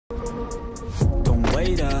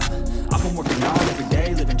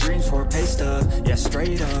taste of, yeah,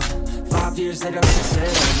 straight up. 5 years later, like I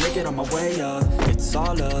said, I'll make it on my way up. It's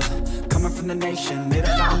all love, coming from the nation, lay the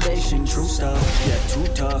foundation, true stuff, yeah, too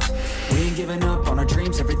tough. We ain't giving up on our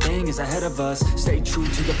dreams, everything is ahead of us. Stay true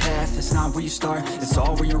to the path, it's not where you start, it's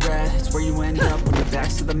all where you're at. It's where you end up when your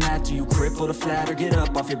back's to the mat. Do you cripple to flat or get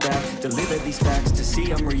up off your back? Deliver these facts to see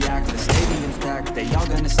them react. The stadium's packed, they all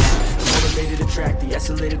gonna snap. The motivated attract, the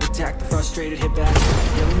escalated attack. The frustrated hit back,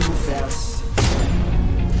 yeah, we move fast.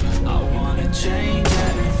 I wanna change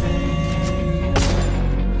everything,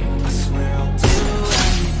 I swear I'll do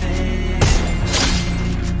anything,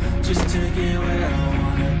 just to get where I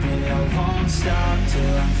wanna be. I won't stop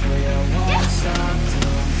till I'm free, I won't stop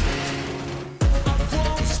till I'm free. I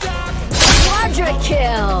won't stop. Quadra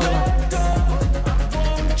kill!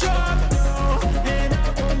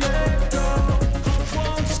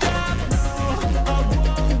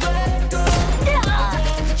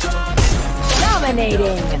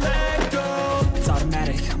 Dominating! It's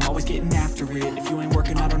automatic, I'm always getting after it. If you ain't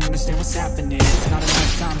working, I don't understand what's happening. It's not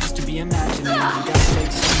enough time just to be imagining. You gotta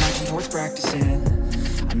take some action towards practicing.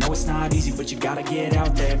 I know it's not easy, but you gotta get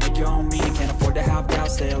out there. Make your own meaning, can't afford to have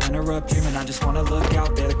doubts. They'll interrupt dreaming, I just wanna look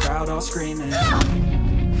out there. The crowd all screaming.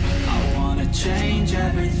 I wanna change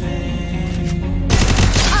everything.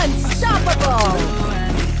 Unstoppable!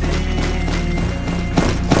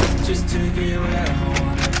 Just to get where I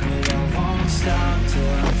wanna be. I won't stop till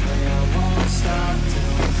I'm free, I won't stop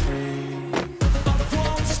till I'm free. I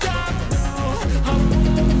won't stop, no, I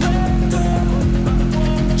won't let go. I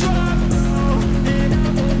won't drop, no, and I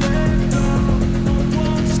won't let go. I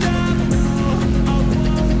won't stop, no, I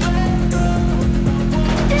won't let go. I won't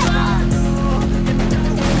drop, no, and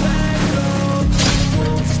I won't let go. I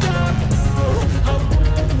won't stop, no, I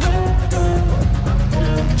won't let go. I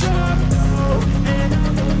won't drop, no, and I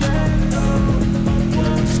won't let go. I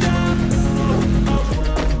won't stop, no, I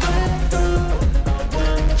won't let go. I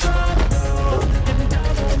won't drop, no, and I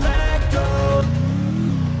won't let go.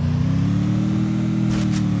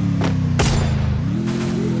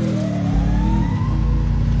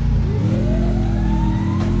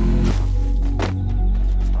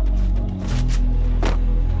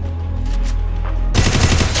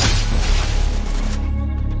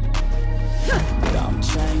 I'm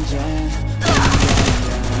changing,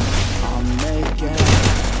 I'm making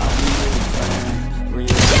a new plan,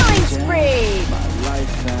 Killing spree! my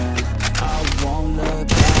life, and I won't look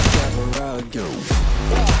back ever again.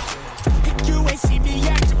 You ain't see me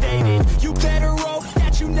activated, you better hope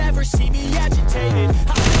that you never see me agitated.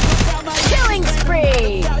 I think about my Killing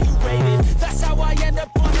spree! evaluated, that's how I end up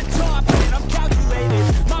on the top, and I'm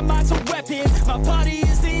calculated. My mind's a weapon, my body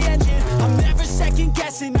is the engine. I'm never second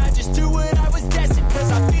guessing, I just do what I was destined.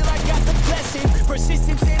 Cause I feel I got the blessing,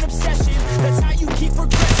 persistence and obsession. That's how you keep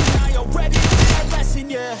progressing, I already learned that lesson,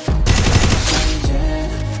 yeah. Changing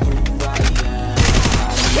who I am.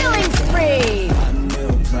 Killing spree! A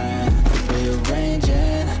new plan,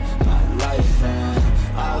 rearranging my life, and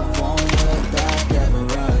I won't look back ever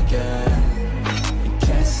again. You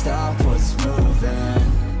can't stop what's moving,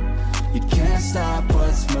 you can't stop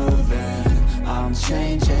what's moving. I'm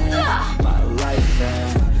changing my life,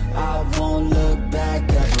 and I won't look back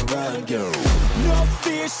ever again. No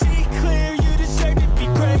fear, see clear, you deserve to be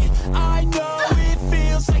great. I know it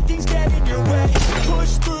feels like things get in your way.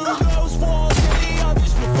 Push through those walls and the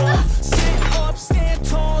others will fall. Sit up, stand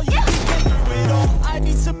tall, you can get through it all. I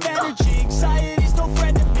need some energy, anxiety's no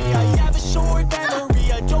friend to me. I have a short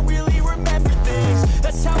memory, I don't really remember things.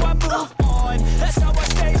 That's how I move on, that's how I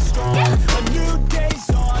stay strong. A new day's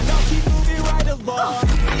on, I'll keep moving right along.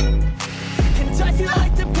 And I feel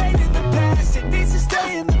like the pain in the past, it needs to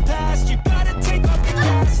stay in the past. You gotta take off the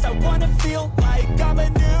cast. I wanna feel like I'm a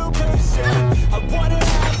new person. I wanna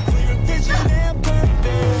have clear vision and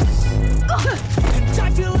purpose. And I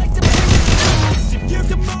feel like the pain in the past, if you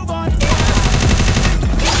can move on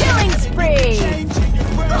fast. Killing spree! Changing your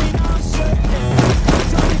brain, I'm certain. I've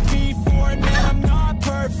done it before, man, I'm not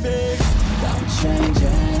perfect. I'm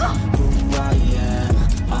changing who I am.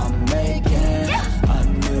 I'm making a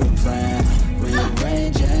new plan,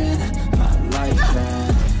 rearranging my life,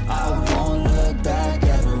 and I won't look back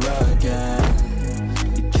ever again.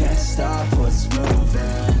 You can't stop what's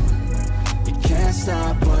moving, you can't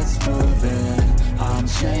stop what's moving. I'm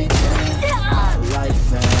changing my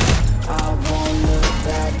life, and I won't look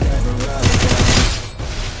back ever again.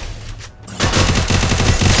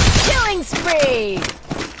 Killing spree!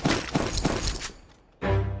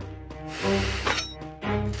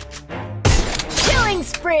 Killing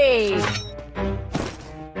spree!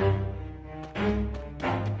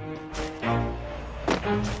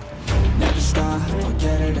 Never stop, I'll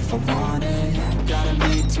get it if I want it. Gotta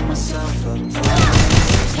make tomorrow myself a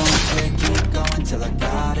promise. Won't quit, keep going till I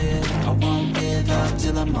got it. I won't give up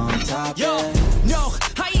till I'm on top. Yo, no,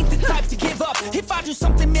 I ain't the type to give up. If I do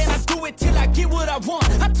something, man, I do it till I get what I want.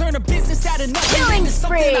 I turn a business out of nothing Killing into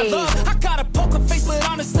something I spree. love. I got a poker face, but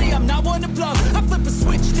honestly, I'm not one to bluff. I flip a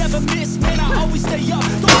switch, never miss, man, I always stay up.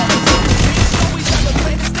 Don't let me take a bitch, always have a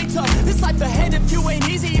plan to stay tough. This life ahead of you ain't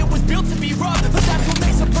easy, it was built to be rough. But that's what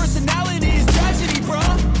makes a personality is tragedy,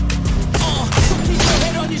 bruh. So keep your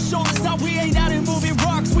head on your shoulders. Now we ain't out here moving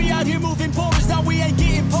rocks, we out here moving boulders. Now we ain't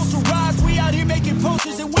getting posterized, we out here making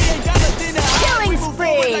posters. And we ain't got nothing to hide. Killing We move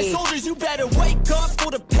forward spree. like soldiers. You better wake up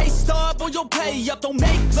for the pay stub, or you'll pay up. Don't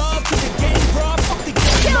make love to the game, bruh. Fuck the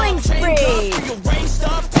game. Killing up. Chain spree. up, rearrange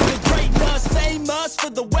stuff to the greatness. Famous for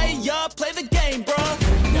the way up. Play the game,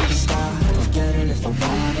 bruh. Never stop, go get it if I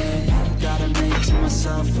want it. Gotta make to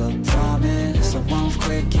myself a promise. I won't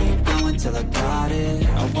quit, keep going till I got it.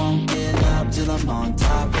 I won't give up till I'm on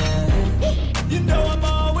top, yeah. You know I'm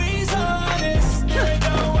always honest. There ain't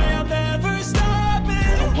no way I'm ever stopping.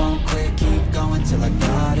 I won't quit, keep going till I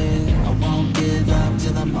got it. I won't give up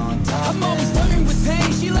till I'm on top, I'm always yeah. flirting with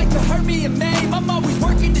pain. She like to hurt me and maim. I'm always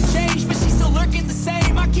working to change, but she's still lurking the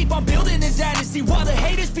same. I keep on building a dynasty while the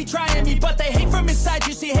haters be trying me, but they hate from inside.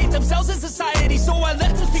 You see, hate themselves in society, so I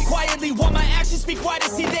let them speak quietly while my actions speak wider.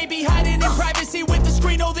 See, they be hiding in privacy with the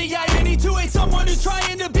screen. Oh, the irony to hate someone who's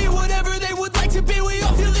trying to be whatever they would like to be. We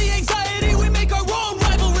all feel the anxiety. We make our own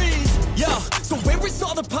rivalries. Yo, so where is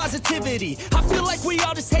all the positivity? I feel like we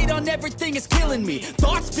all just hate on everything, it's killing me.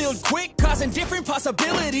 Thoughts build quick, causing different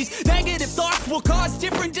possibilities. Negative thoughts will cause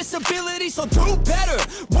different disabilities. So do better,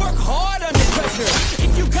 work hard under pressure.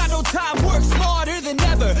 If you got no time, work smarter than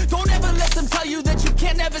ever. Don't ever let them tell you that you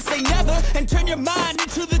can't never say never. And turn your mind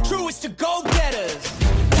into the truest to go-getters.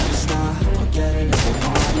 Never stop, go get it if I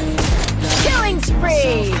want it. Gotta Killing make to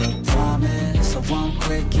spree. myself a promise. I won't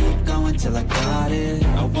quit, keep going till I got it.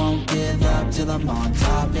 I won't give up till I'm on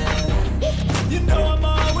top, yeah. You know I'm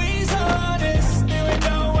always honest. There ain't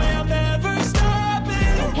no way I'm ever stopping.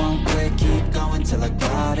 I won't quit, keep going till I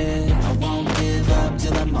got it. I won't give up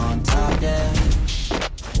till I'm on top, yeah.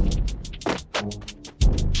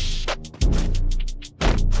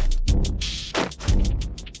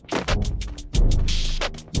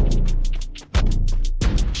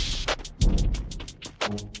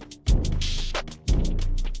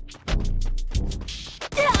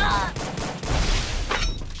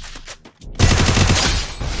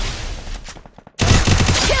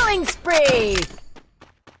 Killing spree.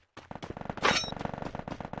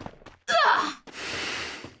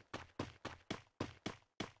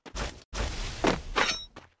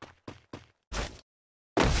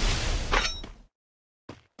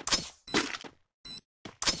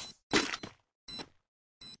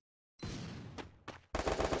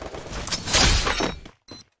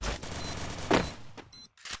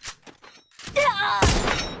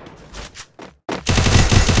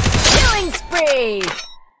 Killing spree.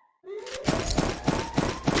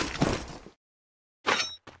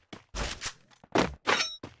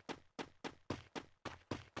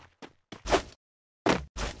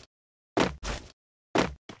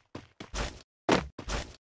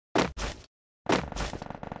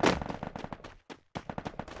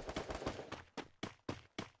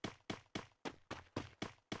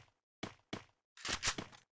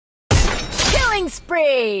 Killing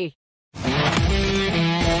spree.